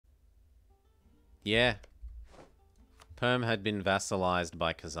Yeah. Perm had been vassalized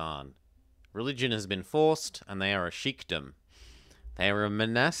by Kazan. Religion has been forced, and they are a sheikdom. They are a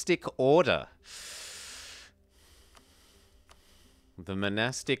monastic order. The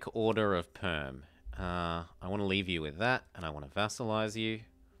monastic order of Perm. I want to leave you with that, and I want to vassalize you.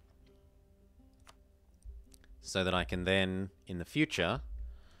 So that I can then, in the future,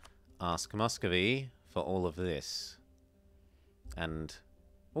 ask Muscovy for all of this. And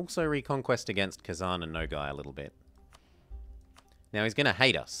also reconquest against Kazan and Nogai a little bit. Now he's going to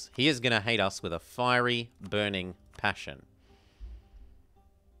hate us. He is going to hate us with a fiery, burning passion.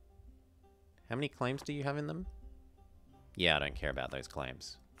 How many claims do you have in them? Yeah, I don't care about those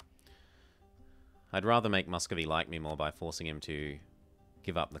claims. I'd rather make Muscovy like me more by forcing him to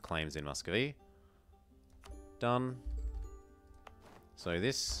give up the claims in Muscovy. Done. So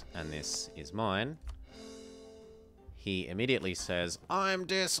this and this is mine. He immediately says, I'm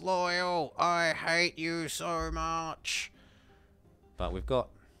disloyal. I hate you so much. But we've got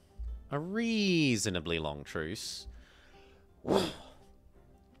a reasonably long truce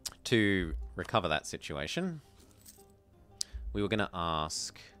to recover that situation. We were going to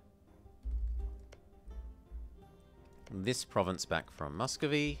ask this province back from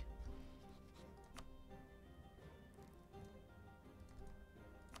Muscovy.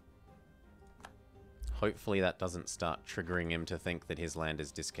 Hopefully that doesn't start triggering him to think that his land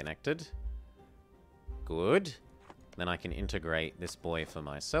is disconnected. Good. Then I can integrate this boy for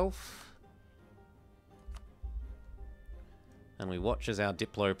myself. And we watch as our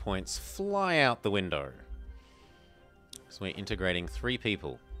Diplo points fly out the window. So we're integrating 3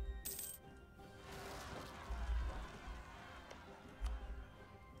 people.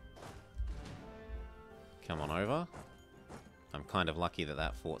 Come on over. I'm kind of lucky that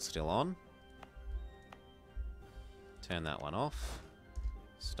that fort's still on. Turn that one off.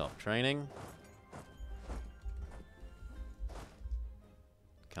 Stop training.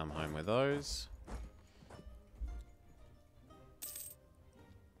 Come home with those.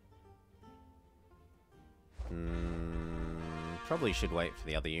 Probably should wait for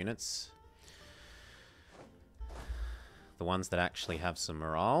the other units. The ones that actually have some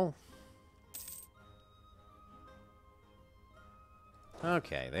morale.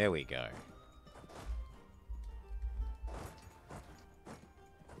 Okay, there we go.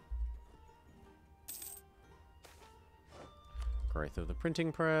 Growth of the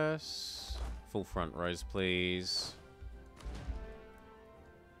printing press. Full front rows, please.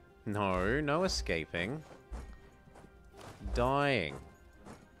 No, no escaping. Dying.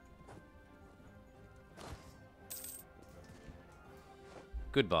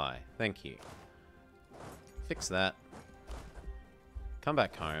 Goodbye. Thank you. Fix that. Come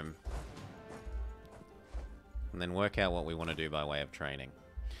back home. And then work out what we want to do by way of training.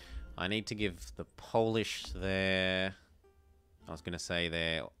 I need to give the Polish their... I was going to say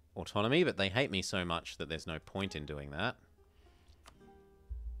their autonomy, but they hate me so much that there's no point in doing that.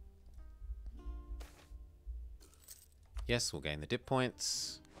 Yes, we'll gain the dip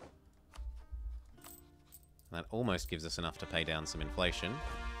points. That almost gives us enough to pay down some inflation.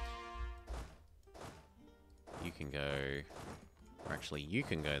 You can go... Or actually, you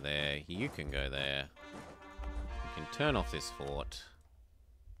can go there. You can go there. You can turn off this fort.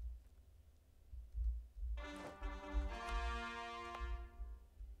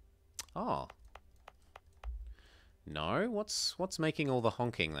 Oh. No? What's making all the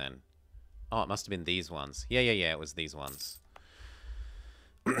honking then? Oh, it must have been these ones. Yeah, it was these ones.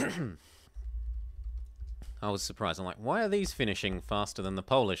 I was surprised. I'm like, why are these finishing faster than the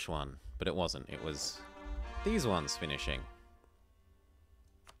Polish one? But it wasn't. It was these ones finishing.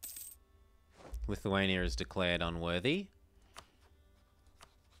 Lithuania is declared unworthy.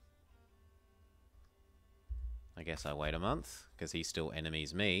 I guess I wait a month, because he still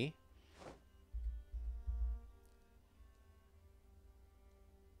enemies me.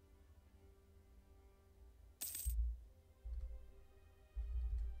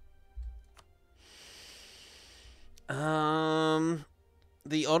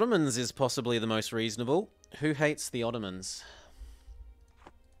 The Ottomans is possibly the most reasonable. Who hates the Ottomans?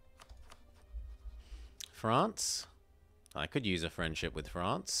 France? I could use a friendship with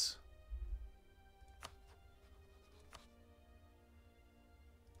France.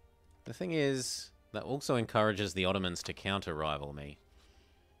 The thing is, that also encourages the Ottomans to counter-rival me.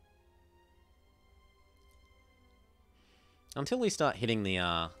 Until we start hitting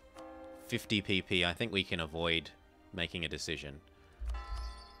the 50 PP, I think we can avoid making a decision.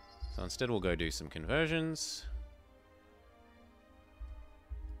 So instead we'll go do some conversions.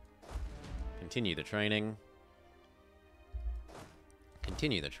 Continue the training.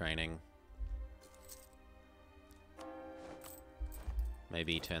 Continue the training.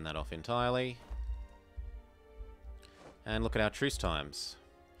 Maybe turn that off entirely. And look at our truce times.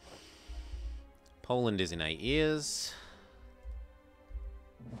 Poland is in 8 years.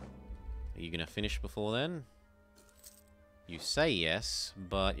 Are you going to finish before then? You say yes,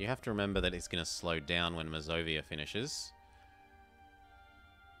 but you have to remember that it's going to slow down when Mazovia finishes.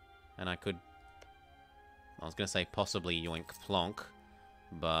 And I was going to say possibly yoink plonk,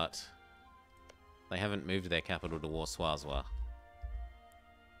 but they haven't moved their capital to Warszawa.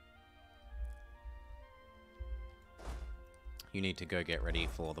 You need to go get ready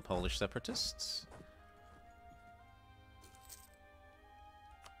for the Polish separatists.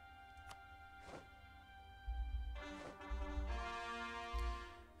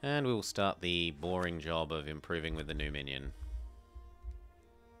 And we will start the boring job of improving with the new minion.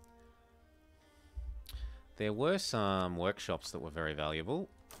 There were some workshops that were very valuable.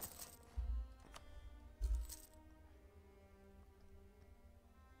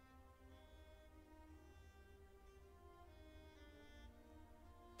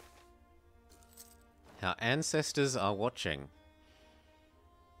 Our ancestors are watching.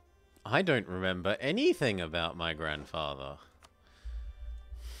 I don't remember anything about my grandfather.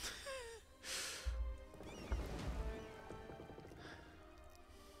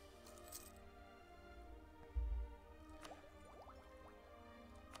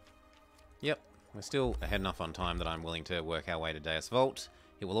 Yep, we're still ahead enough on time that I'm willing to work our way to Deus Vult.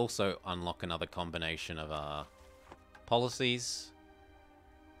 It will also unlock another combination of our policies.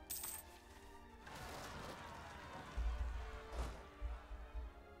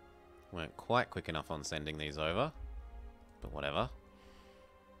 Weren't quite quick enough on sending these over, but whatever.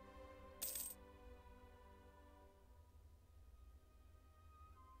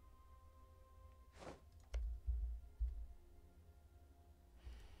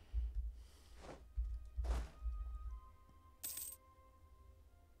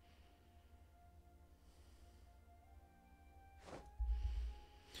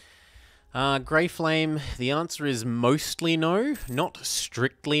 Grey Flame, the answer is mostly no, not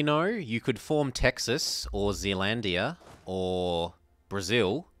strictly no. You could form Texas or Zealandia or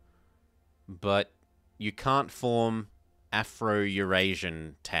Brazil, but you can't form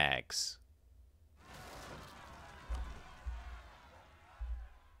Afro-Eurasian tags.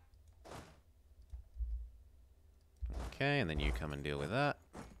 Okay, and then you come and deal with that.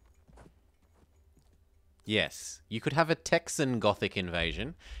 Yes, you could have a Texan Gothic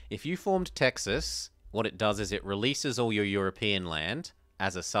invasion. If you formed Texas, what it does is it releases all your European land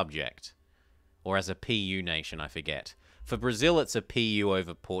as a subject. Or as a PU nation, I forget. For Brazil, it's a PU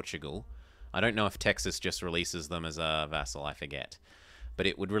over Portugal. I don't know if Texas just releases them as a vassal, I forget. But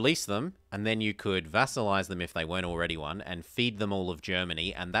it would release them, and then you could vassalize them if they weren't already one, and feed them all of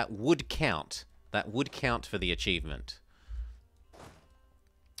Germany, and that would count. That would count for the achievement.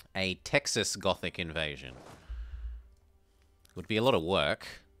 A Texas Gothic invasion. It would be a lot of work.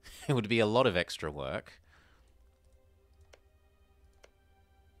 It would be a lot of extra work.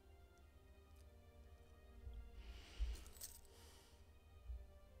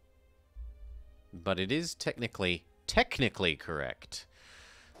 But it is technically correct.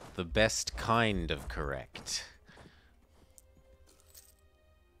 The best kind of correct.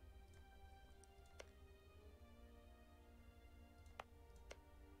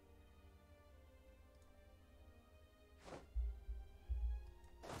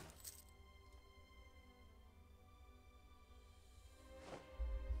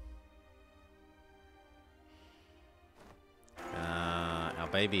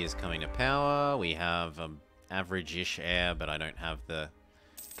 Baby is coming to power. We have average-ish heir, but I don't have the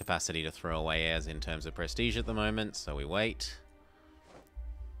capacity to throw away heirs in terms of prestige at the moment, so we wait.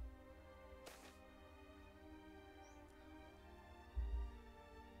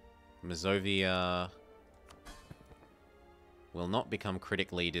 Mazovia will not become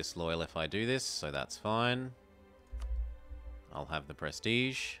critically disloyal if I do this, so that's fine. I'll have the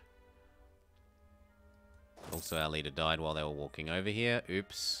prestige. Also, our leader died while they were walking over here.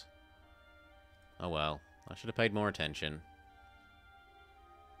 Oops. Oh well. I should have paid more attention.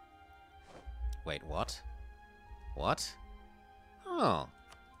 Wait, what? What? Oh.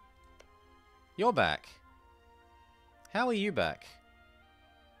 You're back. How are you back?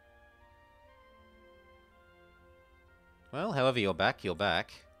 Well, however you're back, you're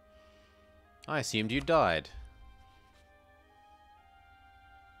back. I assumed you died.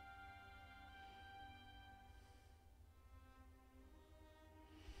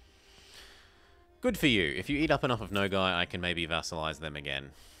 Good for you. If you eat up enough of Nogai, I can maybe vassalize them again.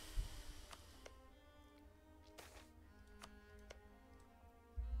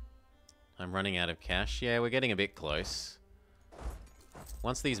 I'm running out of cash. Yeah, we're getting a bit close.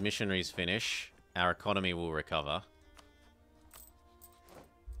 Once these missionaries finish, our economy will recover.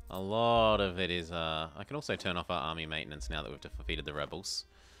 A lot of it is... I can also turn off our army maintenance now that we've defeated the rebels.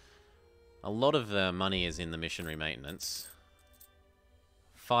 A lot of the money is in the missionary maintenance.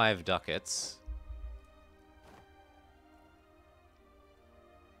 5 ducats.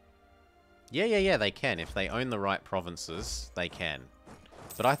 Yeah, they can. If they own the right provinces, they can.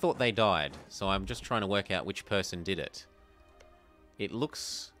 But I thought they died, so I'm just trying to work out which person did it. It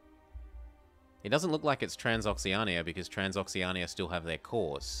looks... It doesn't look like it's Transoxiania, because Transoxiania still have their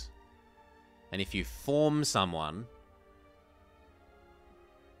cores. And if you form someone,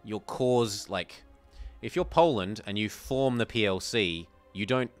 your cores, like... If you're Poland and you form the PLC, you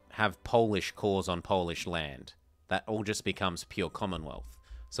don't have Polish cores on Polish land. That all just becomes pure Commonwealth.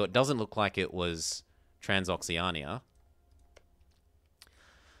 So it doesn't look like it was Transoxiania.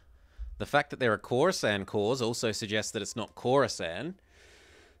 The fact that there are Khorasan cores also suggests that it's not Khorasan.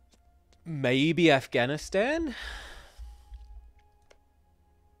 Maybe Afghanistan?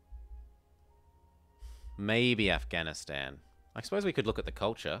 Maybe Afghanistan. I suppose we could look at the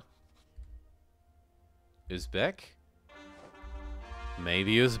culture. Uzbek?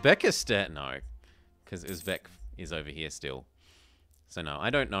 Maybe Uzbekistan? No, because Uzbek is over here still. So no, I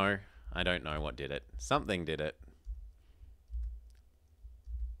don't know. I don't know what did it. Something did it.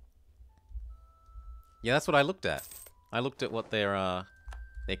 Yeah, that's what I looked at. I looked at what their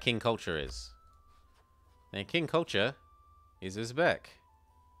king culture is. Their king culture is Uzbek.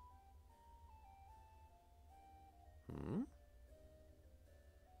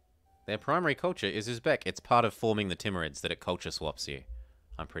 Their primary culture is Uzbek. It's part of forming the Timurids that it culture swaps you.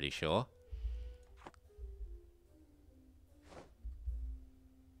 I'm pretty sure.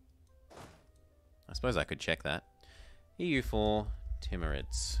 I suppose I could check that. EU4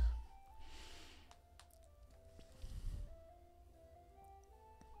 Timurids.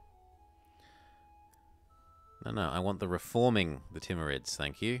 No, I want the reforming the Timurids,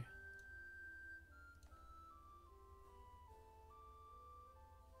 thank you.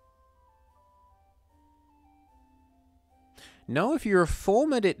 No, if you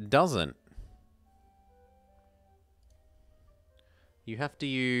reform it, it doesn't. You have to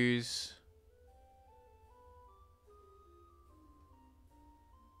use...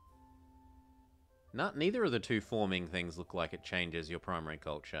 Neither of the two forming things look like it changes your primary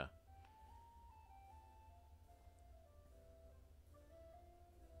culture.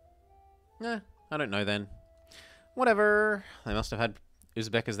 I don't know then. Whatever. They must have had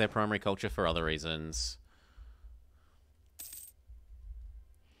Uzbek as their primary culture for other reasons.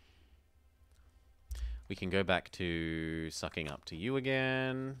 We can go back to sucking up to you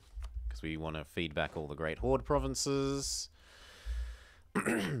again, because we want to feed back all the Great Horde provinces.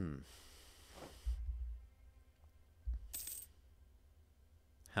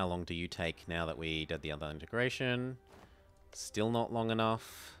 How long do you take now that we did the other integration? Still not long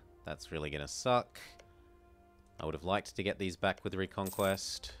enough. That's really going to suck. I would have liked to get these back with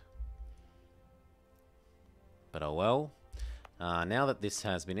Reconquest. But oh well. Now that this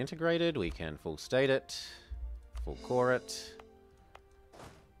has been integrated, we can full state it. Full core it.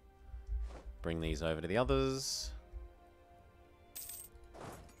 Bring these over to the others.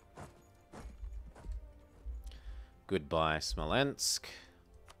 Goodbye, Smolensk.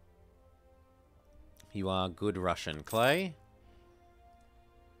 You are good Russian clay.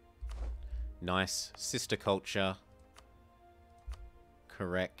 Nice sister culture.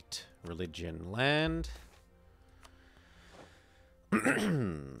 Correct religion land.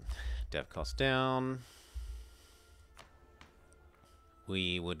 Dev cost down.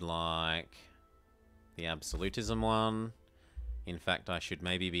 We would like the absolutism one. In fact, I should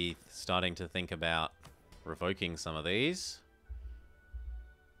maybe be starting to think about revoking some of these.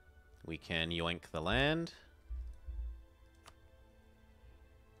 We can yoink the land.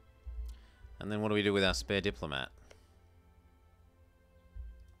 And then what do we do with our spare diplomat?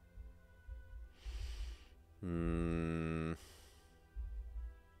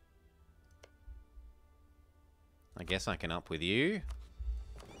 I guess I can up with you,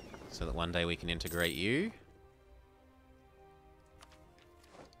 so that one day we can integrate you.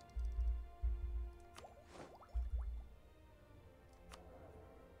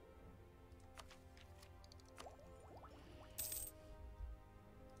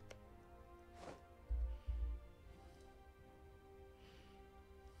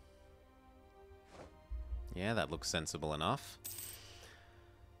 Yeah, that looks sensible enough.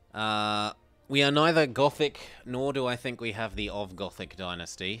 We are neither Gothic, nor do I think we have the of Gothic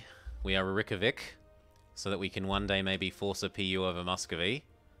dynasty. We are Reykjavik, so that we can one day maybe force a PU over Muscovy.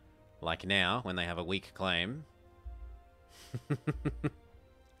 Like now, when they have a weak claim.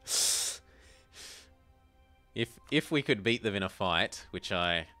 If we could beat them in a fight, which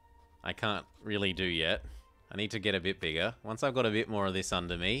I can't really do yet. I need to get a bit bigger. Once I've got a bit more of this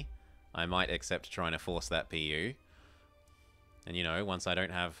under me, I might accept trying to force that PU. And you know, once I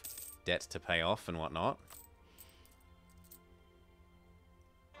don't have debt to pay off and whatnot.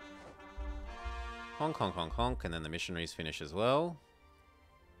 Honk, honk, honk, honk, and then the missionaries finish as well.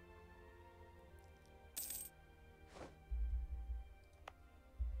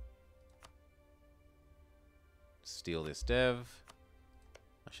 Steal this dev.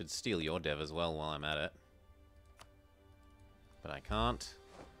 I should steal your dev as well while I'm at it. But I can't.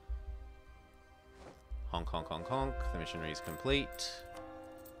 Honk, honk, honk, honk. The missionary's complete.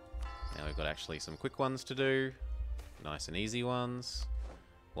 Now we've got actually some quick ones to do. Nice and easy ones.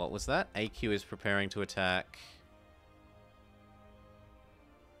 What was that? AQ is preparing to attack.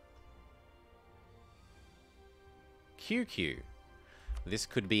 QQ. This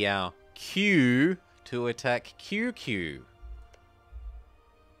could be our Q to attack QQ.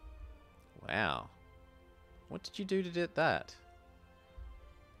 Wow. What did you do to get that?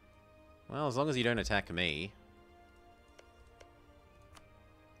 Well, as long as you don't attack me.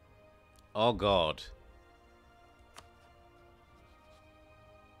 Oh god.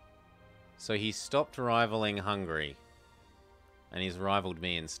 So he stopped rivaling Hungary. And he's rivaled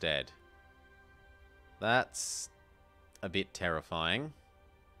me instead. That's a bit terrifying.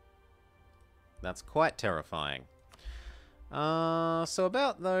 That's quite terrifying. So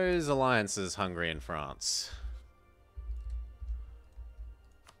about those alliances, Hungary and France.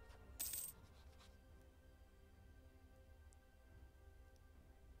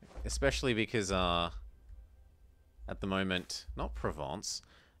 Especially because, at the moment, not Provence,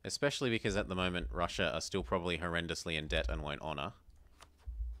 especially because at the moment Russia are still probably horrendously in debt and won't honour.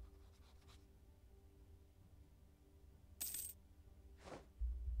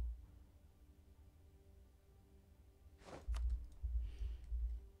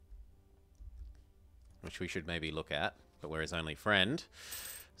 Which we should maybe look at, but we're his only friend,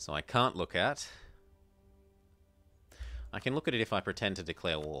 so I can't look at. I can look at it if I pretend to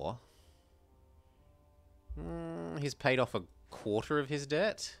declare war. He's paid off a quarter of his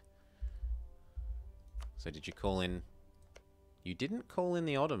debt. So did you call in... You didn't call in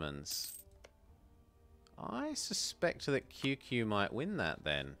the Ottomans. I suspect that QQ might win that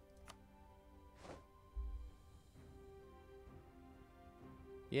then.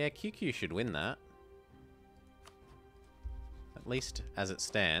 Yeah, QQ should win that. At least as it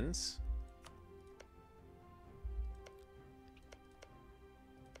stands.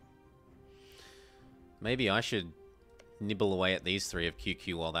 Maybe I should nibble away at these three of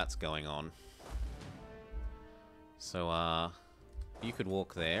QQ while that's going on. So, you could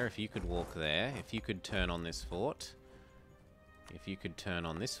walk there, if you could walk there, if you could turn on this fort, if you could turn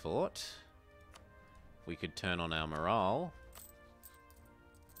on this fort, we could turn on our morale.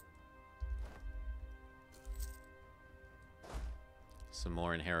 Some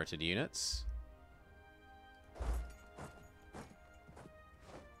more inherited units.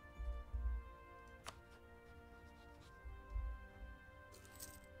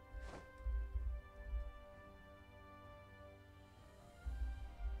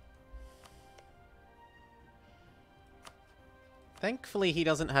 Thankfully, he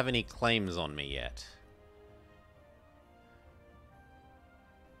doesn't have any claims on me yet.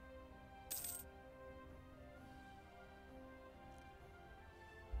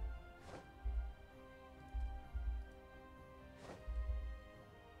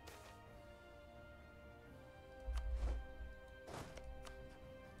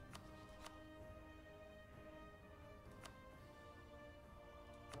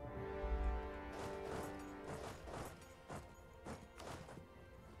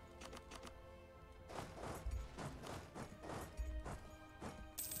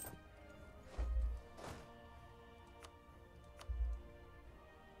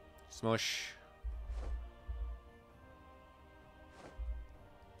 Smush.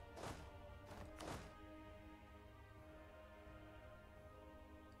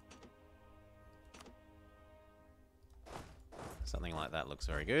 Something like that looks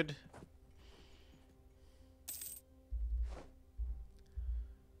very good.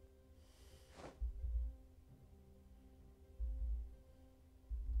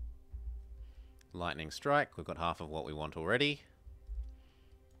 Lightning strike. We've got half of what we want already.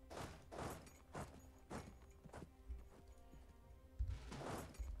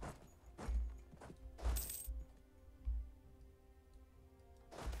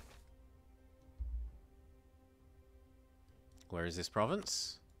 Where is this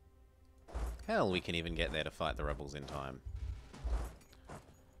province? Hell, we can even get there to fight the rebels in time.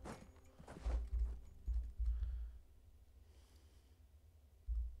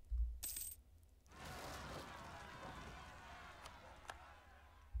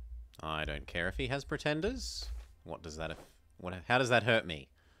 I don't care if he has pretenders. What does that... how does that hurt me?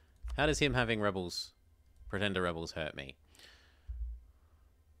 How does him having rebels, pretender rebels, hurt me?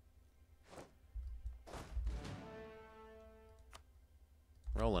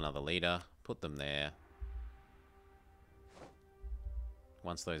 Roll another leader. Put them there.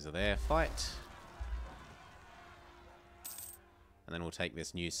 Once those are there, fight. And then we'll take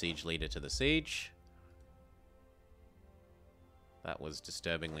this new siege leader to the siege. That was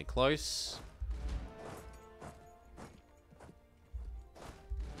disturbingly close.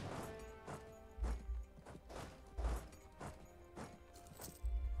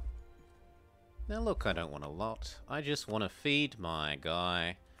 Now look, I don't want a lot. I just want to feed my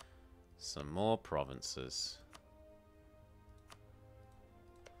guy some more provinces.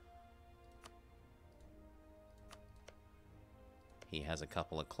 He has a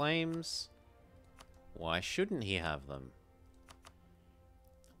couple of claims. Why shouldn't he have them?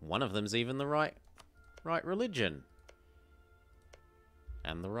 One of them's even the right religion.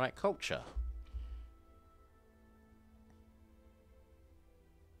 And the right culture.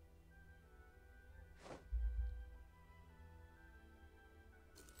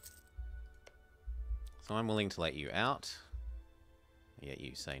 So I'm willing to let you out. Yet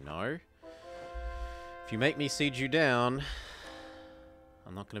you say no. If you make me siege you down,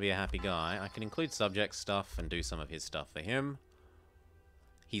 I'm not going to be a happy guy. I can include subject stuff and do some of his stuff for him.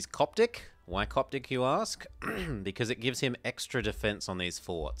 He's Coptic. Why Coptic, you ask? Because it gives him extra defense on these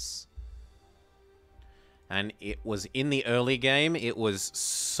forts. And it was in the early game, it was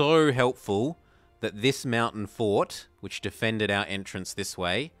so helpful that this mountain fort, which defended our entrance this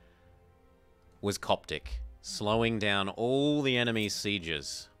way, was Coptic, slowing down all the enemy's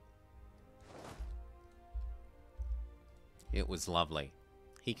sieges. It was lovely.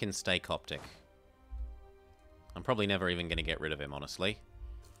 He can stay Coptic. I'm probably never even going to get rid of him, honestly.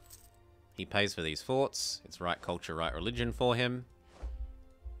 He pays for these forts. It's right culture, right religion for him.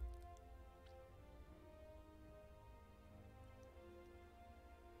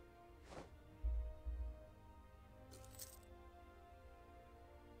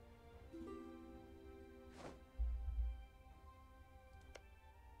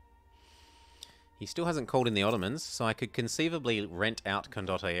 He still hasn't called in the Ottomans, so I could conceivably rent out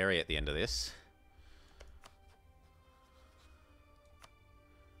Condotte area at the end of this.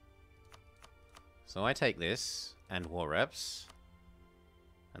 So I take this, and war reps,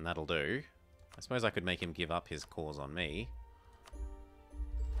 and that'll do. I suppose I could make him give up his cause on me.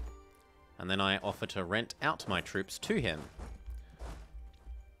 And then I offer to rent out my troops to him.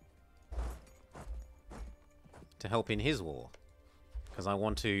 To help in his war. Because I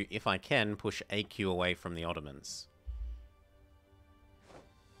want to, if I can, push AQ away from the Ottomans.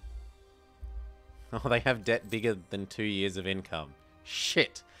 Oh, they have debt bigger than 2 years of income.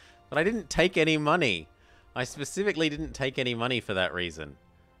 Shit! But I didn't take any money. I specifically didn't take any money for that reason.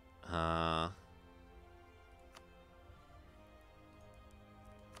 Ajam,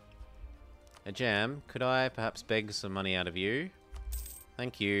 could I perhaps beg some money out of you?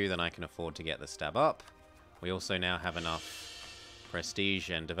 Thank you, then I can afford to get the stab up. We also now have enough prestige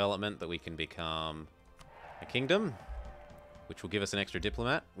and development that we can become a kingdom, which will give us an extra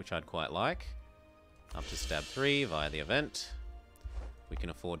diplomat, which I'd quite like. Up to stab 3 via the event. We can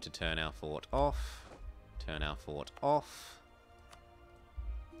afford to turn our fort off. Turn our fort off.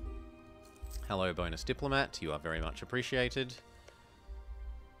 Hello, bonus diplomat. You are very much appreciated.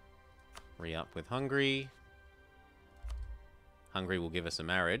 Re-up with Hungary. Hungary will give us a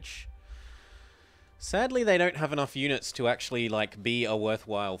marriage. Sadly, they don't have enough units to actually, like, be a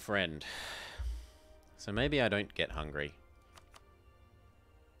worthwhile friend. So maybe I don't get Hungary.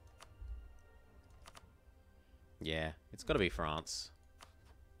 Yeah, it's got to be France.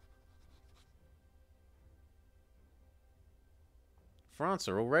 France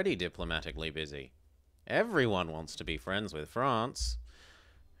are already diplomatically busy. Everyone wants to be friends with France.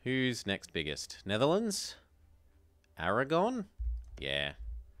 Who's next biggest? Netherlands? Aragon? Yeah.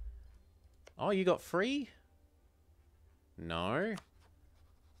 Oh, you got free? No.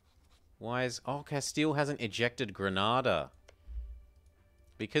 Why is... Oh, Castile hasn't ejected Granada.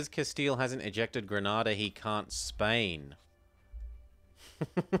 Because Castile hasn't ejected Granada, he can't Spain.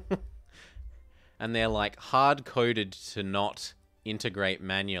 And they're like hard-coded to not integrate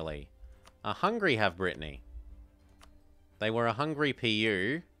manually. Hungary have Brittany. They were a Hungary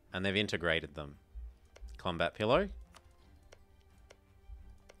PU, and they've integrated them. Combat pillow.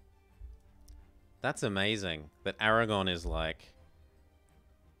 That's amazing that Aragon is like...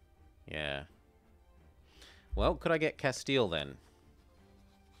 Yeah. Well, could I get Castile then?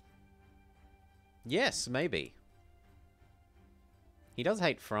 Yes, maybe. He does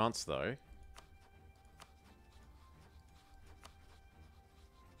hate France, though.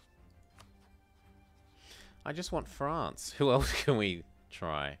 I just want France. Who else can we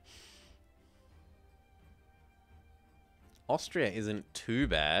try? Austria isn't too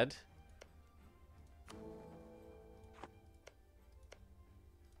bad.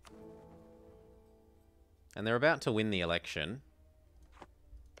 And they're about to win the election.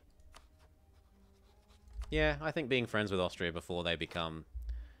 Yeah, I think being friends with Austria before they become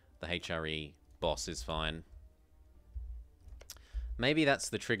the HRE boss is fine. Maybe that's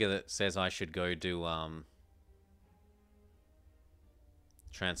the trigger that says I should go do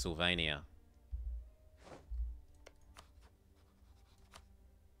Transylvania.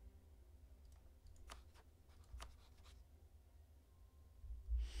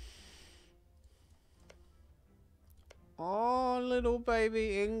 Oh, little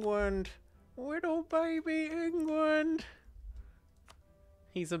baby England. Little baby England.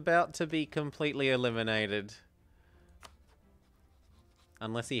 He's about to be completely eliminated.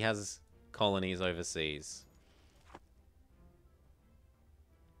 Unless he has colonies overseas.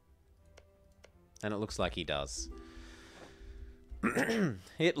 And it looks like he does.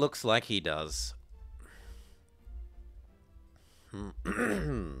 It looks like he does.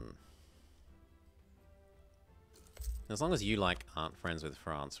 As long as you, like, aren't friends with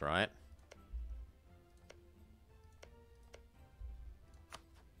France, right?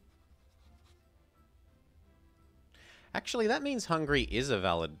 Actually, that means Hungary is a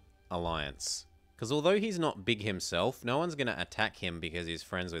valid alliance. Because although he's not big himself, no one's going to attack him because he's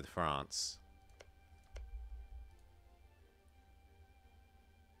friends with France.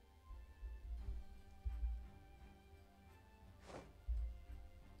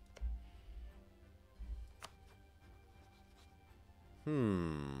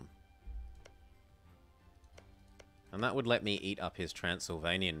 And that would let me eat up his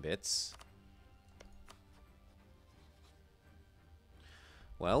Transylvanian bits.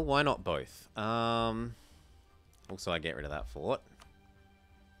 Well, why not both? Also, I get rid of that fort.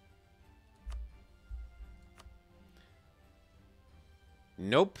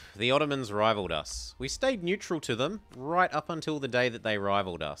 Nope, the Ottomans rivaled us. We stayed neutral to them right up until the day that they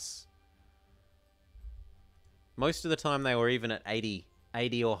rivaled us. Most of the time they were even at 80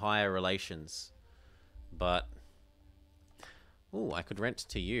 or higher relations. But... ooh, I could rent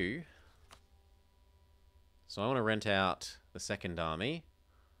to you. So I want to rent out the Second Army.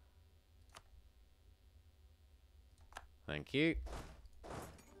 Thank you.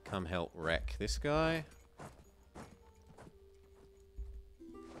 Come help wreck this guy.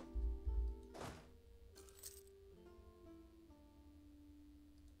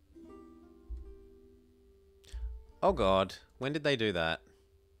 Oh god, when did they do that?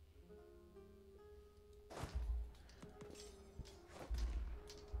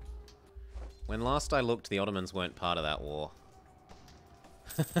 When last I looked, the Ottomans weren't part of that war.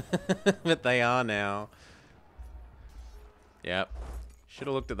 But they are now. Yep. Should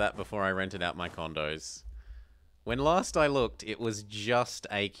have looked at that before I rented out my condos. When last I looked, it was just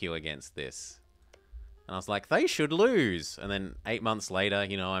AQ against this. And I was like, they should lose. And then 8 months later,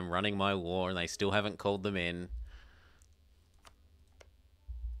 you know, I'm running my war and they still haven't called them in.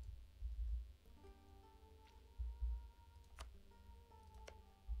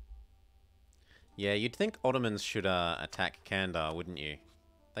 Yeah, you'd think Ottomans should attack Kandar, wouldn't you?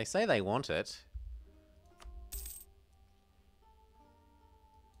 They say they want it.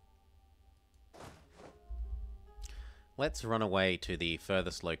 Let's run away to the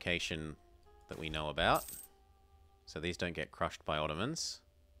furthest location that we know about, so these don't get crushed by Ottomans.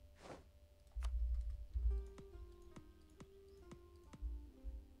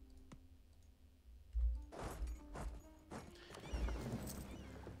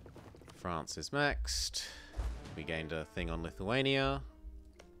 France is maxed. We gained a thing on Lithuania.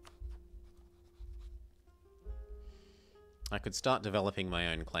 I could start developing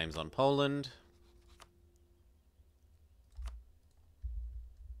my own claims on Poland.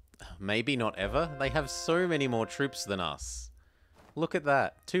 Maybe not ever. They have so many more troops than us. Look at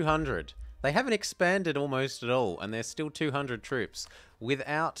that. 200. They haven't expanded almost at all, and there's still 200 troops.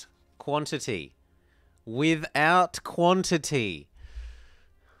 Without quantity. Without quantity.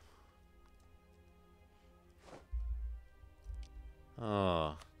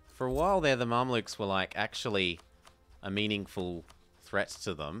 Oh. For a while there, the Mamluks were like actually a meaningful threat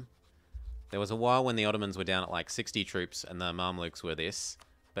to them. There was a while when the Ottomans were down at like 60 troops and the Mamluks were this.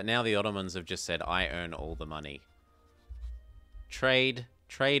 But now the Ottomans have just said, I earn all the money. Trade,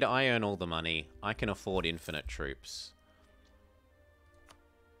 I earn all the money. I can afford infinite troops.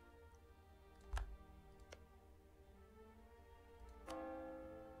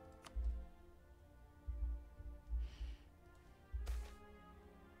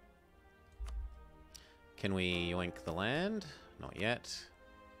 Can we yoink the land? Not yet.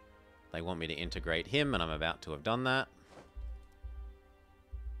 They want me to integrate him, and I'm about to have done that.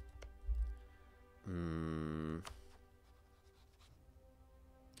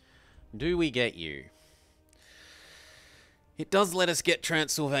 Do we get you? It does let us get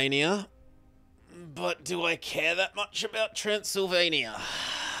Transylvania, but do I care that much about Transylvania?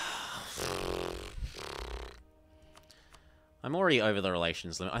 I'm already over the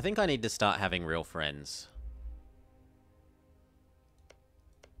relations limit. I think I need to start having real friends.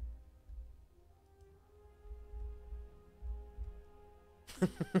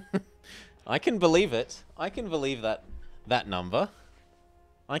 I can believe it. I can believe that number.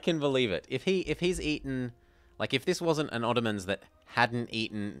 I can believe it. If he's eaten, like if this wasn't an Ottomans that hadn't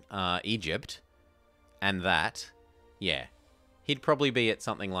eaten Egypt, and that, yeah, he'd probably be at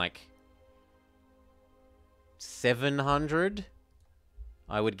something like 700,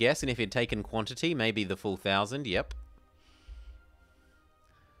 I would guess. And if he'd taken quantity, maybe the full 1,000. Yep.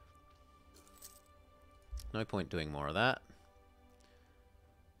 No point doing more of that.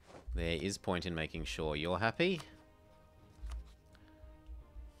 There is point in making sure you're happy.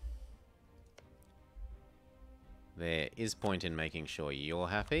 There is point in making sure you're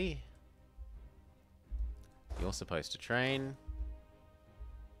happy. You're supposed to train.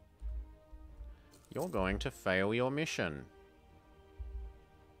 You're going to fail your mission.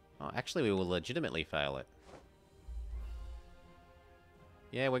 Oh, actually, we will legitimately fail it.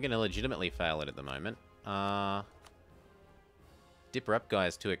 Yeah, we're going to legitimately fail it at the moment. Dipper up guy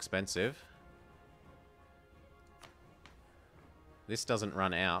is too expensive. This doesn't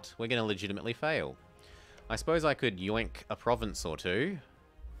run out. We're going to legitimately fail. I suppose I could yoink a province or two.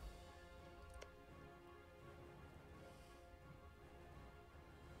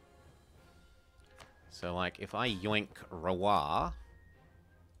 So, like, if I yoink Rawar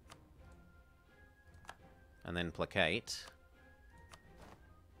and then placate,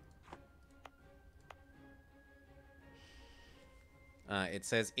 it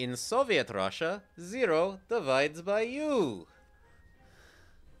says, in Soviet Russia, 0 divides by U.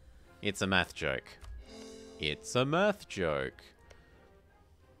 It's a math joke. It's a math joke.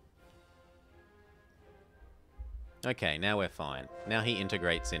 Okay, now we're fine. Now he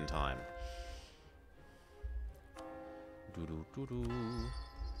integrates in time.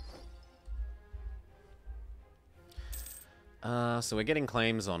 So we're getting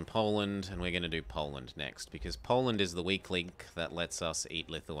claims on Poland, and we're going to do Poland next, because Poland is the weak link that lets us eat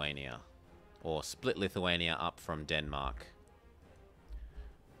Lithuania. Or split Lithuania up from Denmark.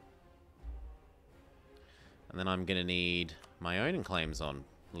 And then I'm going to need my own claims on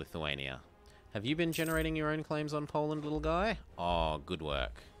Lithuania. Have you been generating your own claims on Poland, little guy? Oh, good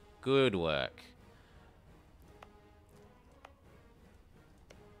work. Good work.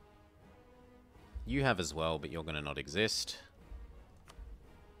 You have as well, but you're going to not exist.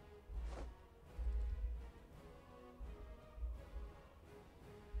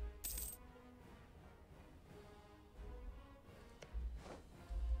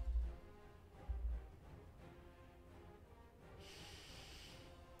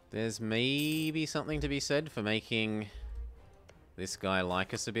 There's maybe something to be said for making this guy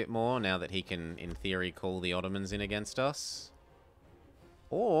like us a bit more, now that he can, in theory, call the Ottomans in against us.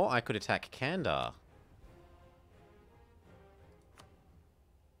 Or I could attack Kandar.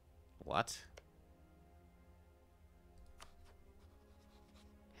 What?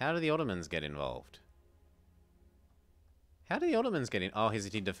 How do the Ottomans get involved? How do the Ottomans get in? Oh, is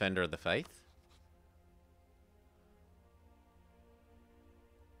he Defender of the Faith?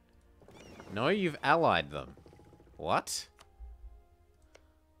 No, you've allied them. What?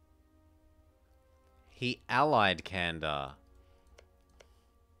 He allied Kandar.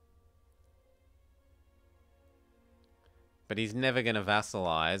 But he's never going to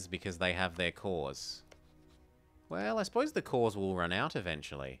vassalize because they have their cause. Well, I suppose the cause will run out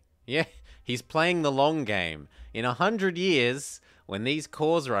eventually. Yeah, he's playing the long game. In 100 years, when these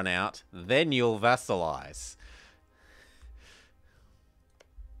cores run out, then you'll vassalize.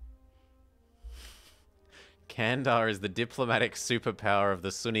 Kandar is the diplomatic superpower of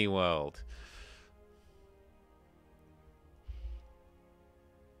the Sunni world.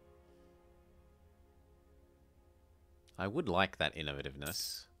 I would like that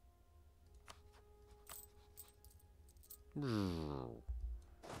innovativeness.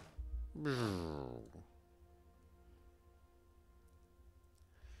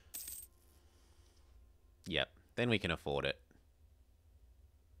 Yep, then we can afford it.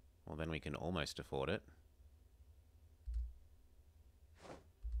 Well, then we can almost afford it.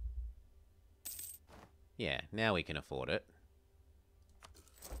 Yeah, now we can afford it.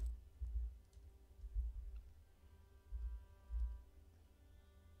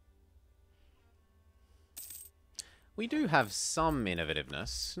 We do have some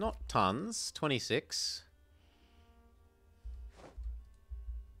innovativeness. Not tons. 26.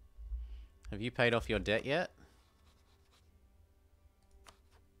 Have you paid off your debt yet?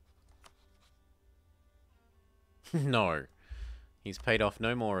 No. He's paid off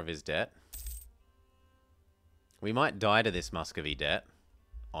no more of his debt. We might die to this Muscovy debt,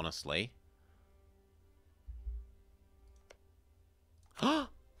 honestly.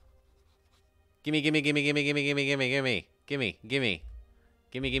 Gimme, gimme, gimme, gimme, gimme, gimme, gimme, gimme, gimme, gimme.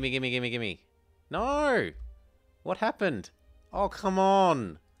 Gimme, gimme, gimme, gimme, gimme. No! What happened? Oh, come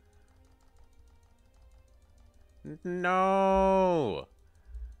on! No!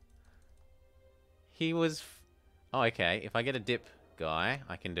 He was... Oh, okay. If I get a dip guy,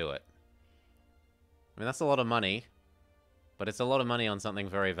 I can do it. I mean, that's a lot of money. But it's a lot of money on something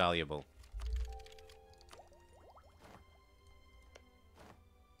very valuable.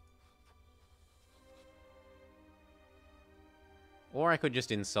 Or I could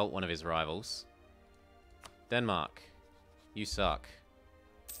just insult one of his rivals. Denmark, you suck.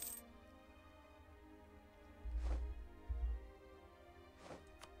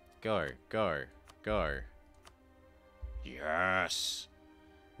 Go, go, go. Yes!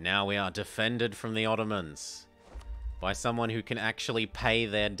 Now we are defended from the Ottomans. By someone who can actually pay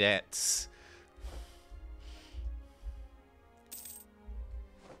their debts.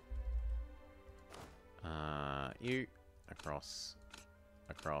 You... Across.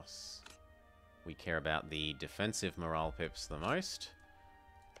 Across. We care about the defensive morale pips the most.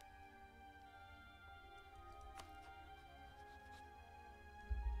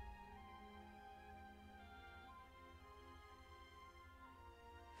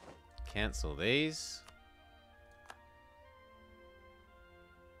 Cancel these.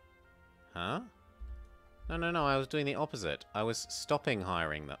 Huh? No, no, no, I was doing the opposite. I was stopping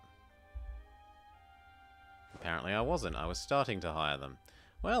hiring them. Apparently I wasn't. I was starting to hire them.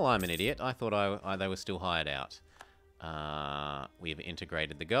 Well, I'm an idiot. I thought they were still hired out. We've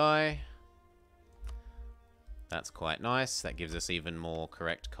integrated the guy. That's quite nice. That gives us even more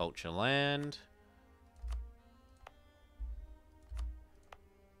correct culture land.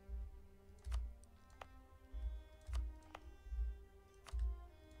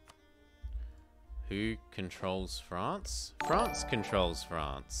 Who controls France? France controls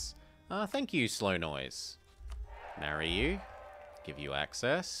France. Thank you, Slow Noise. Marry you. Give you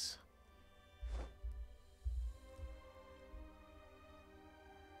access.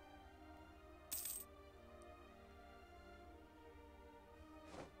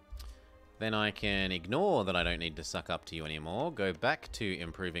 Then I can ignore that I don't need to suck up to you anymore. Go back to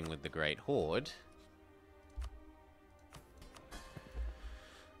improving with the Great Horde.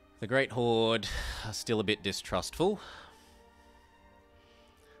 The Great Horde are still a bit distrustful.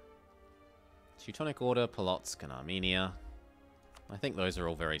 Teutonic Order, Polotsk, and Armenia. I think those are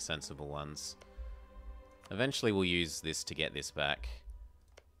all very sensible ones. Eventually we'll use this to get this back.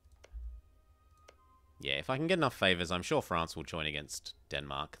 Yeah, if I can get enough favours, I'm sure France will join against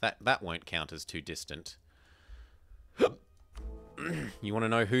Denmark. That won't count as too distant. You want to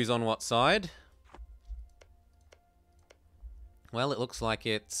know who's on what side? Well, it looks like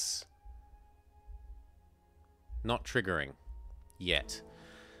it's not triggering yet.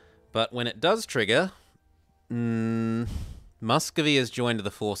 But when it does trigger, Muscovy has joined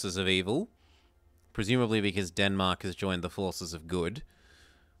the forces of evil, presumably because Denmark has joined the forces of good.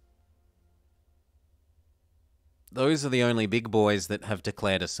 Those are the only big boys that have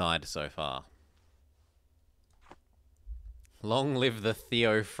declared a side so far. Long live the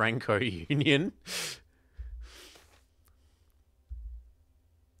Theo-Franco Union.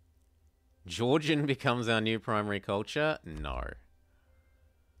 Georgian becomes our new primary culture? No.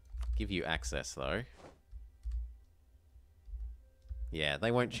 Give you access, though. Yeah,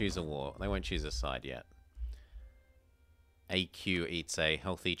 they won't choose a war. They won't choose a side yet. AQ eats a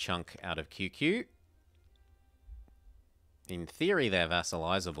healthy chunk out of QQ. In theory, they're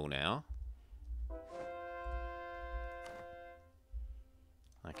vassalizable now.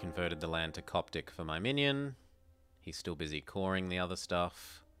 I converted the land to Coptic for my minion. He's still busy coring the other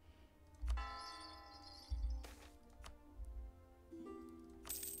stuff.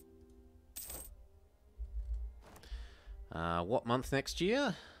 What month next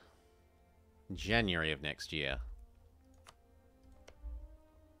year? January of next year.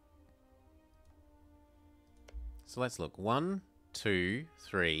 So let's look. 1, 2,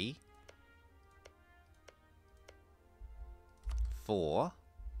 3, 4.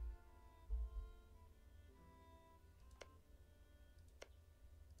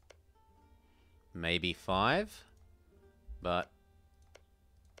 Maybe 5. But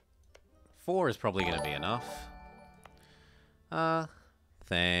 4 is probably going to be enough.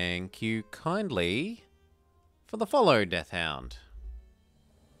 Thank you kindly for the follow, Deathhound.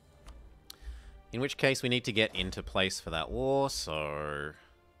 In which case we need to get into place for that war, so...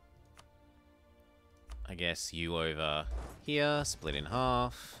 I guess you over here, split in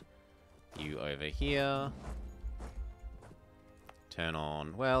half. You over here. Turn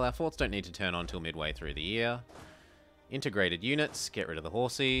on... Well, our forts don't need to turn on till midway through the year. Integrated units, get rid of the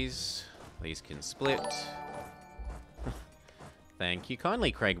horses. These can split. Thank you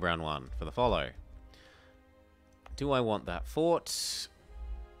kindly, Craig Brown 1, for the follow. Do I want that fort?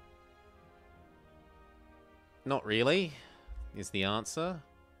 Not really, is the answer.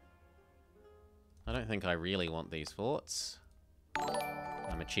 I don't think I really want these forts.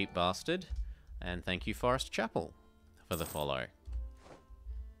 I'm a cheap bastard. And thank you, Forest Chapel, for the follow.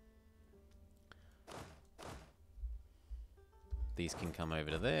 These can come over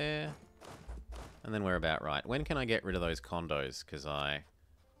to there. And then we're about right. When can I get rid of those condos? Because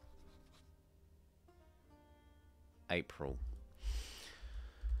April.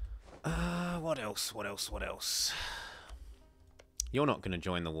 What else? What else? What else? You're not going to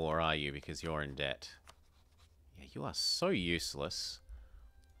join the war, are you? Because you're in debt. Yeah, you are so useless.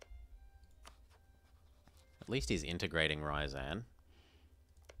 At least he's integrating Ryzan.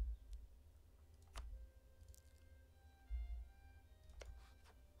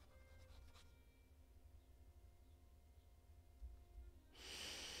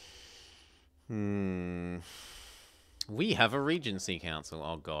 We have a Regency Council.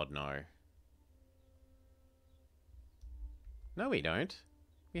 Oh god, no. No, we don't.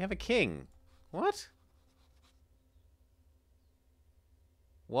 We have a king. What?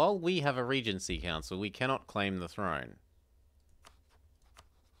 While we have a Regency Council, we cannot claim the throne.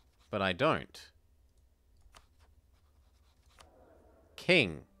 But I don't.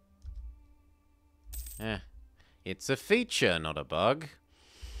 King. It's a feature, not a bug.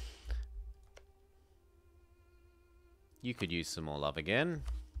 You could use some more love again.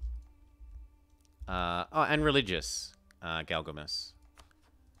 Oh, and religious. Galgamus.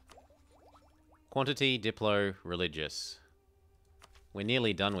 Quantity, Diplo, religious. We're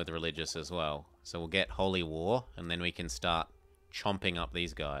nearly done with religious as well. So we'll get Holy War, and then we can start chomping up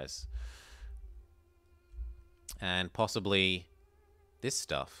these guys. And possibly this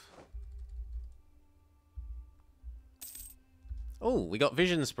stuff. Oh, we got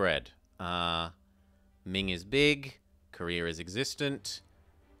vision spread. Ming is big. Korea is existent.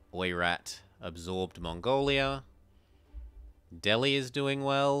 Oirat absorbed Mongolia. Delhi is doing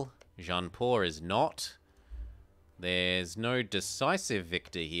well. Jaunpur is not. There's no decisive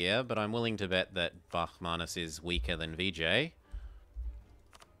victor here, but I'm willing to bet that Bahmanis is weaker than VJ.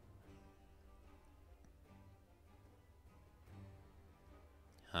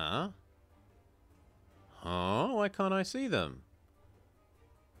 Huh? Huh? Why can't I see them?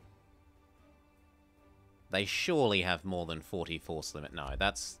 They surely have more than 40 force limit. No,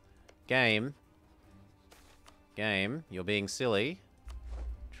 that's... Game. Game, you're being silly.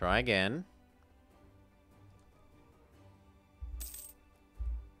 Try again.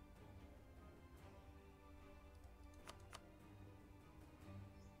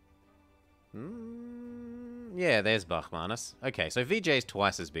 Yeah, there's Bahmanis. Okay, so VJ is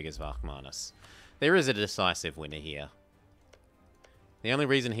twice as big as Bahmanis. There is a decisive winner here. The only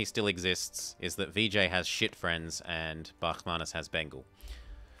reason he still exists is that VJ has shit friends and Bahmanis has Bengal.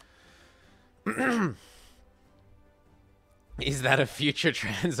 Is that a future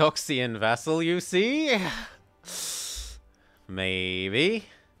Transoxian vassal, you see? Maybe.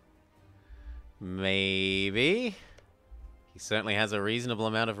 Maybe. He certainly has a reasonable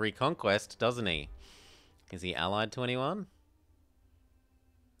amount of reconquest, doesn't he? Is he allied to anyone?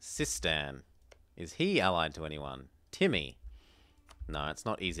 Sistan. Is he allied to anyone? Timmy. No, it's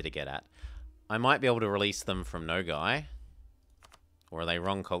not easy to get at. I might be able to release them from Nogai. Or are they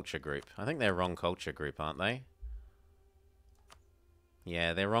wrong culture group? I think they're wrong culture group, aren't they?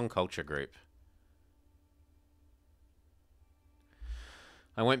 Yeah, they're wrong culture group.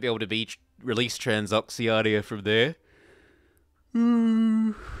 I won't be able to release Transoxiania from there.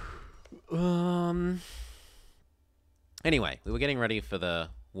 Anyway, we were getting ready for the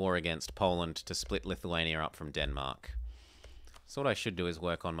war against Poland to split Lithuania up from Denmark. So what I should do is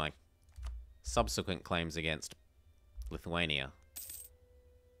work on my subsequent claims against Lithuania.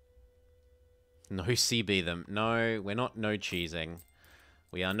 No CB them. No, we're not no cheesing.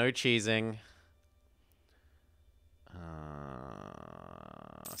 We are no cheesing.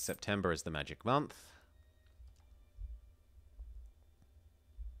 September is the magic month.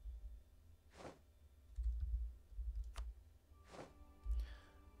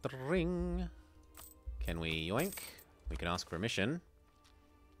 The ring. Can we yoink? We can ask for a mission.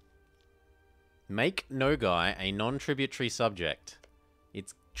 Make Nogai a non-tributary subject.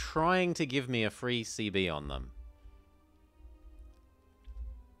 It's trying to give me a free CB on them.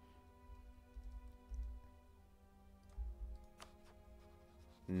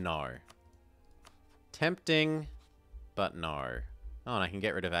 No. Tempting, but no. Oh, and I can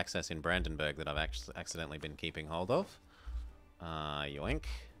get rid of access in Brandenburg that I've accidentally been keeping hold of. Yoink.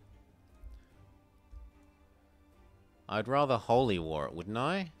 I'd rather Holy War it, wouldn't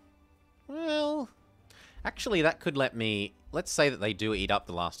I? Well, actually that could let me... Let's say that they do eat up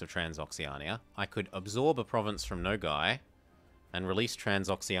the last of Transoxiania. I could absorb a province from Nogai and release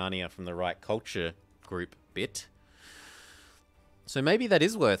Transoxiania from the right culture group bit. So maybe that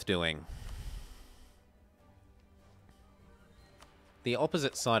is worth doing. The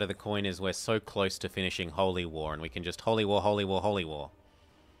opposite side of the coin is we're so close to finishing Holy War, and we can just Holy War, Holy War, Holy War.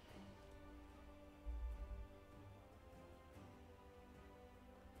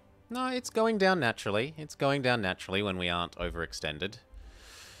 No, it's going down naturally. It's going down naturally when we aren't overextended.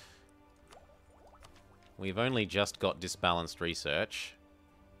 We've only just got disbalanced research.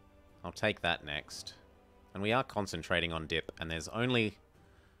 I'll take that next. And we are concentrating on dip, and there's only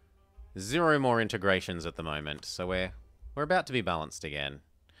 0 more integrations at the moment, so we're about to be balanced again.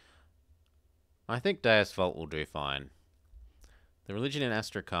 I think Deus Vult will do fine. The religion in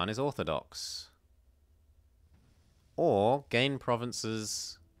Astrakhan is Orthodox. Or gain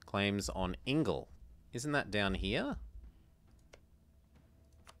provinces claims on Ingle. Isn't that down here?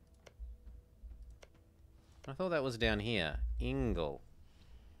 I thought that was down here. Ingle.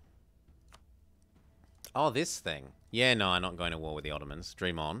 Oh, this thing. Yeah, no, I'm not going to war with the Ottomans.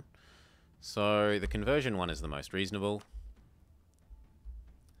 Dream on. So, the conversion one is the most reasonable.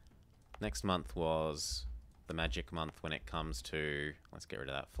 Next month was the magic month when it comes to... Let's get rid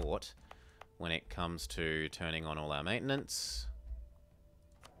of that fort. When it comes to turning on all our maintenance.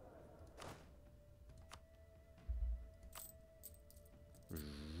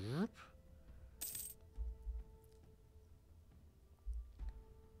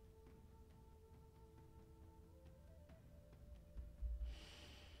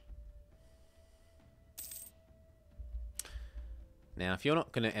 Now, if you're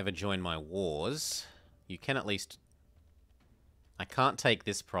not going to ever join my wars, you can at least... I can't take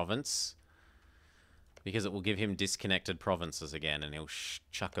this province, because it will give him disconnected provinces again, and he'll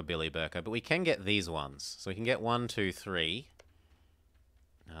chuck a Billy Burko. But we can get these ones. So we can get 1, 2, 3.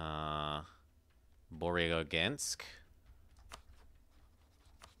 Boriogensk.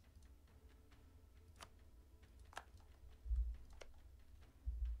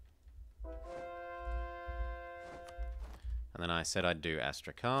 And then I said I'd do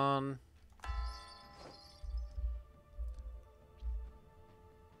Astrakhan.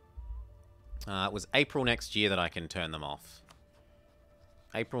 It was April next year that I can turn them off.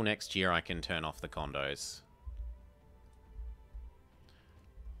 April next year I can turn off the condos.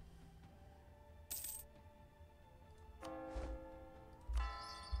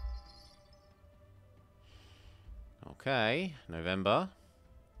 Okay, November.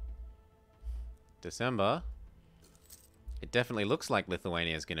 December. It definitely looks like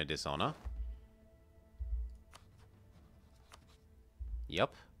Lithuania is going to dishonor.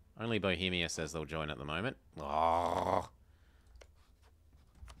 Yup. Only Bohemia says they'll join at the moment. Oh.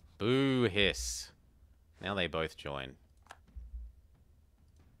 Boo hiss. Now they both join.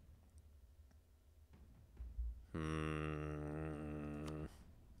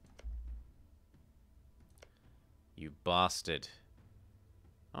 You bastard.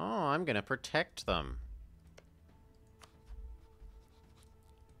 Oh, I'm going to protect them.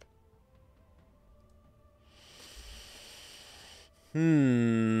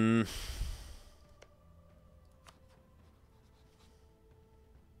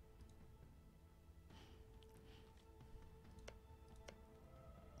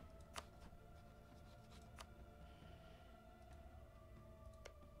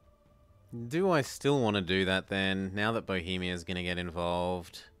 Do I still want to do that then, now that Bohemia is going to get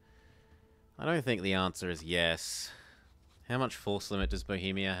involved? I don't think the answer is yes. How much force limit does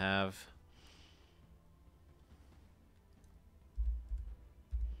Bohemia have?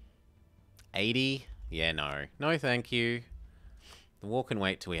 $80? Yeah, no. No, thank you. The war can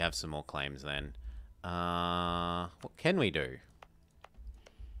wait till we have some more claims then. What can we do?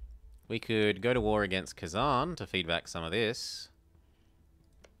 We could go to war against Kazan to feed back some of this.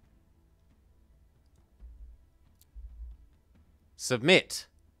 Submit.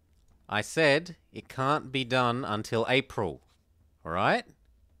 I said it can't be done until April. Alright?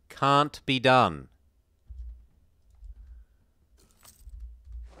 Can't be done.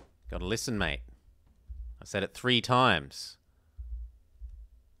 Gotta listen, mate. I said it 3 times.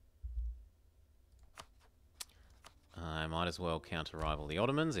 I might as well counter-rival the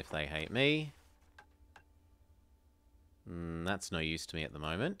Ottomans if they hate me. That's no use to me at the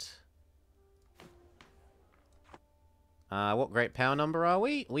moment. What great power number are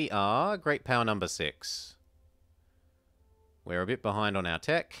we? We are great power number 6. We're a bit behind on our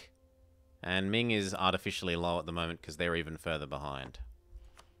tech. And Ming is artificially low at the moment because they're even further behind.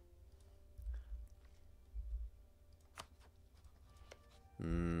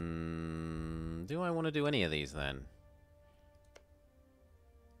 Do I want to do any of these then?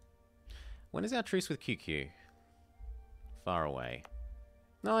 When is our truce with QQ? Far away.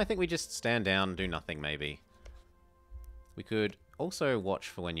 No, I think we just stand down and do nothing, maybe. We could also watch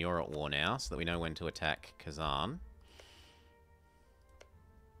for when you're at war now, so that we know when to attack Kazan.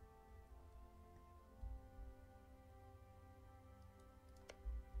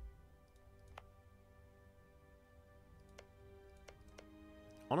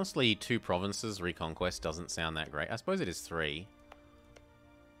 Honestly, 2 provinces reconquest doesn't sound that great. I suppose it is 3.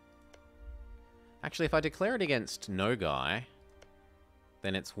 Actually, if I declare it against Nogai,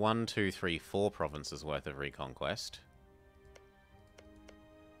 then it's 1, 2, 3, 4 provinces worth of reconquest.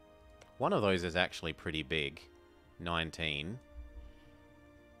 One of those is actually pretty big. 19.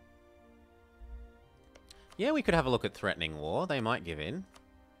 Yeah, we could have a look at threatening war. They might give in.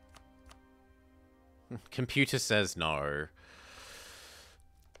 Computer says no.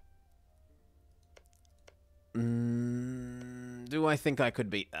 Do I think I could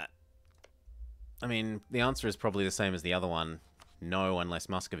beat that? I mean, the answer is probably the same as the other one. No, unless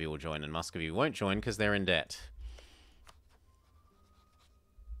Muscovy will join, and Muscovy won't join because they're in debt.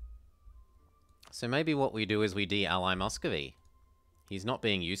 So maybe what we do is we de-ally Muscovy. He's not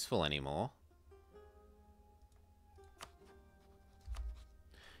being useful anymore.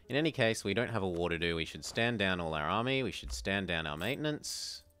 In any case, we don't have a war to do. We should stand down all our army. We should stand down our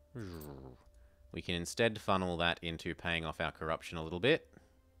maintenance. We can instead funnel that into paying off our corruption a little bit.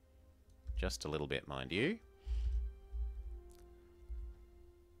 Just a little bit, mind you.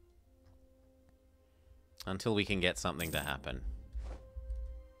 Until we can get something to happen.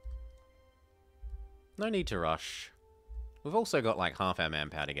 No need to rush. We've also got like half our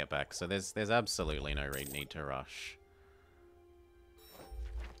manpower to get back, so there's absolutely no need to rush.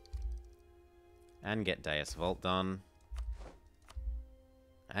 And get Deus Vault done.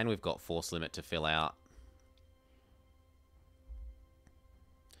 And we've got force limit to fill out.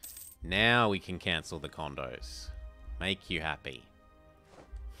 Now we can cancel the condos. Make you happy.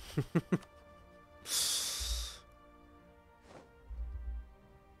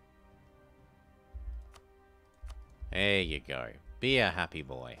 There you go. Be a happy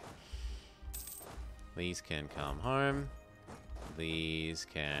boy. These can come home. These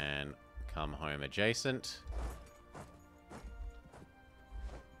can come home adjacent.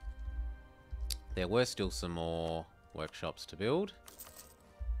 There were still some more workshops to build.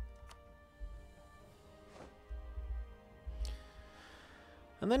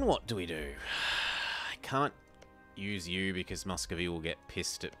 And then what do we do? I can't use you because Muscovy will get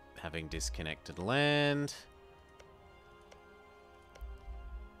pissed at having disconnected land.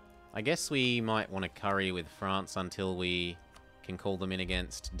 I guess we might want to curry with France until we can call them in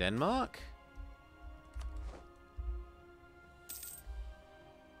against Denmark.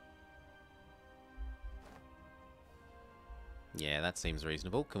 Yeah, that seems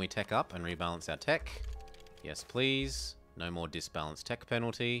reasonable. Can we tech up and rebalance our tech? Yes, please. No more disbalanced tech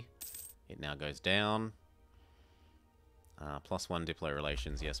penalty. It now goes down. +1 Diplo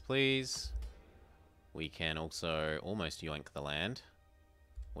relations, yes please. We can also almost yoink the land.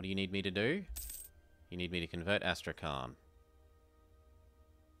 What do you need me to do? You need me to convert Astrakhan.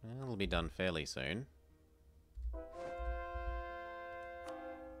 Well, it'll be done fairly soon.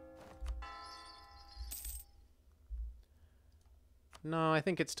 No, I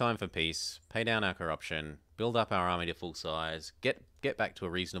think it's time for peace. Pay down our corruption. Build up our army to full size. Get back to a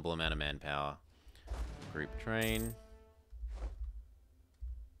reasonable amount of manpower. Group train.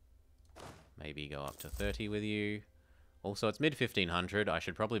 Maybe go up to 30 with you. Also, it's mid-1500. I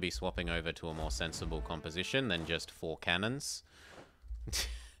should probably be swapping over to a more sensible composition than just 4 cannons.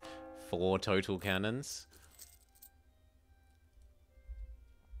 4 total cannons.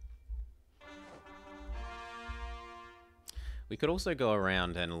 We could also go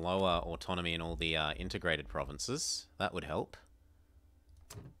around and lower autonomy in all the integrated provinces. That would help.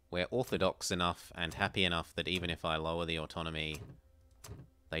 We're orthodox enough and happy enough that even if I lower the autonomy,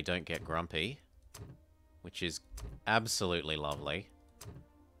 they don't get grumpy. Which is absolutely lovely.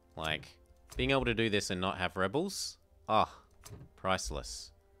 Like, being able to do this and not have rebels? Ah,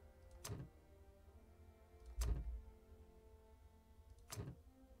 priceless.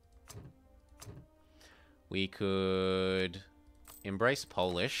 We could embrace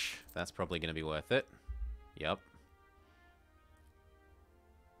Polish. That's probably going to be worth it. Yep.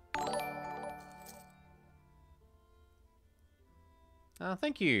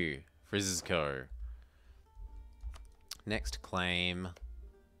 Thank you, Frizco. Next claim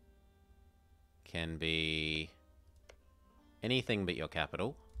can be anything but your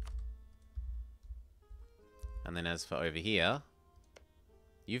capital. And then as for over here,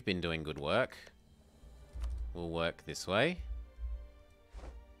 you've been doing good work. We'll work this way.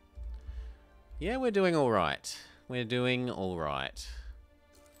 Yeah, we're doing alright. We're doing alright.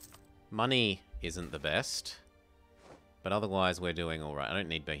 Money isn't the best, but otherwise we're doing alright. I don't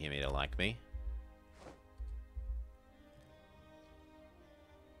need Bohemia to like me.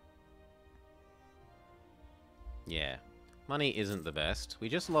 Yeah, money isn't the best. We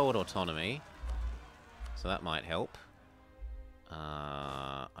just lowered autonomy, so that might help.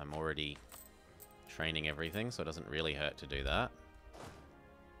 I'm already training everything, so it doesn't really hurt to do that.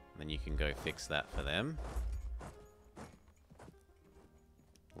 Then you can go fix that for them.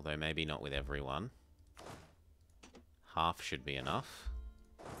 Although maybe not with everyone. Half should be enough.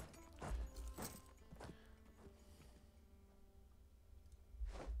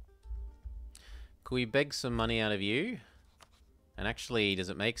 Could we beg some money out of you? And actually, does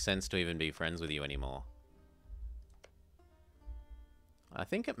it make sense to even be friends with you anymore? I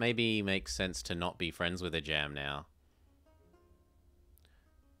think it maybe makes sense to not be friends with a jam now.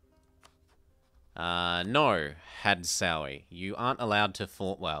 No, Hadsawi. You aren't allowed to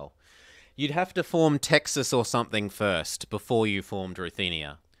form... Well, you'd have to form Texas or something first before you formed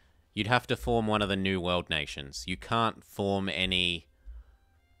Ruthenia. You'd have to form one of the New World nations. You can't form any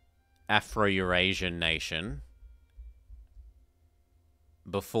Afro-Eurasian nation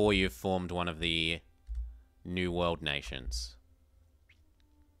before you've formed one of the New World nations.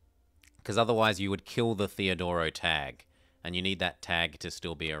 Because otherwise you would kill the Theodoro tag, and you need that tag to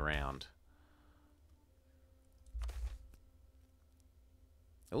still be around.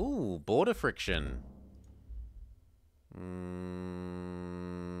 Ooh, border friction.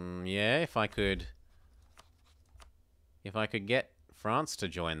 Yeah, if I could get France to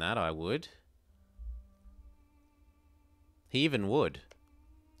join that, I would. He even would.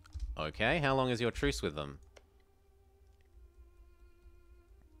 Okay, how long is your truce with them?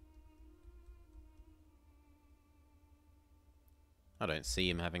 I don't see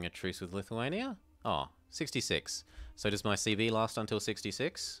him having a truce with Lithuania. Oh, 66. So does my CB last until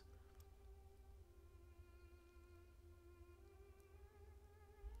 66?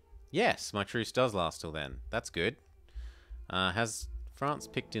 Yes, my truce does last till then. That's good. Has France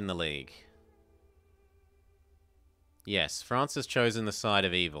picked in the league? Yes, France has chosen the side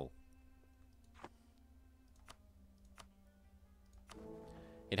of evil.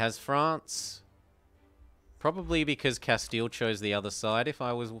 It has France... Probably because Castile chose the other side. If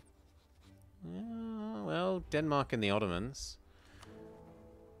I was... well, Denmark and the Ottomans.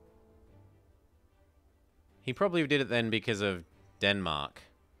 He probably did it then because of Denmark.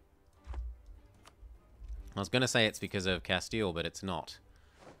 I was going to say it's because of Castile, but it's not.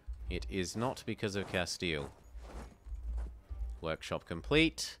 It is not because of Castile. Workshop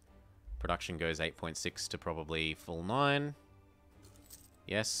complete. Production goes 8.6 to probably full 9.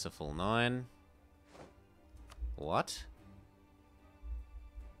 Yes, a full 9. What?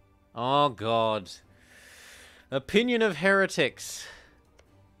 Oh, God. Opinion of heretics.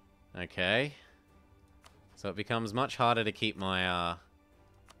 Okay. So it becomes much harder to keep my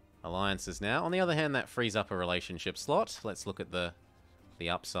alliances now. On the other hand, that frees up a relationship slot. Let's look at the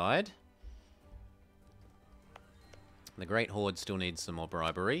upside. The Great Horde still needs some more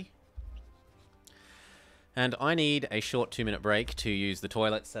bribery. And I need a short 2-minute break to use the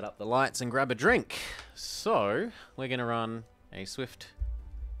toilet, set up the lights, and grab a drink. So, we're going to run a swift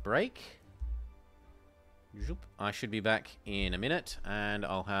break. I should be back in a minute, and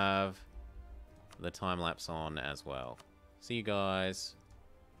I'll have the time lapse on as well. See you guys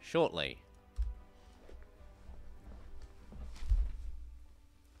shortly.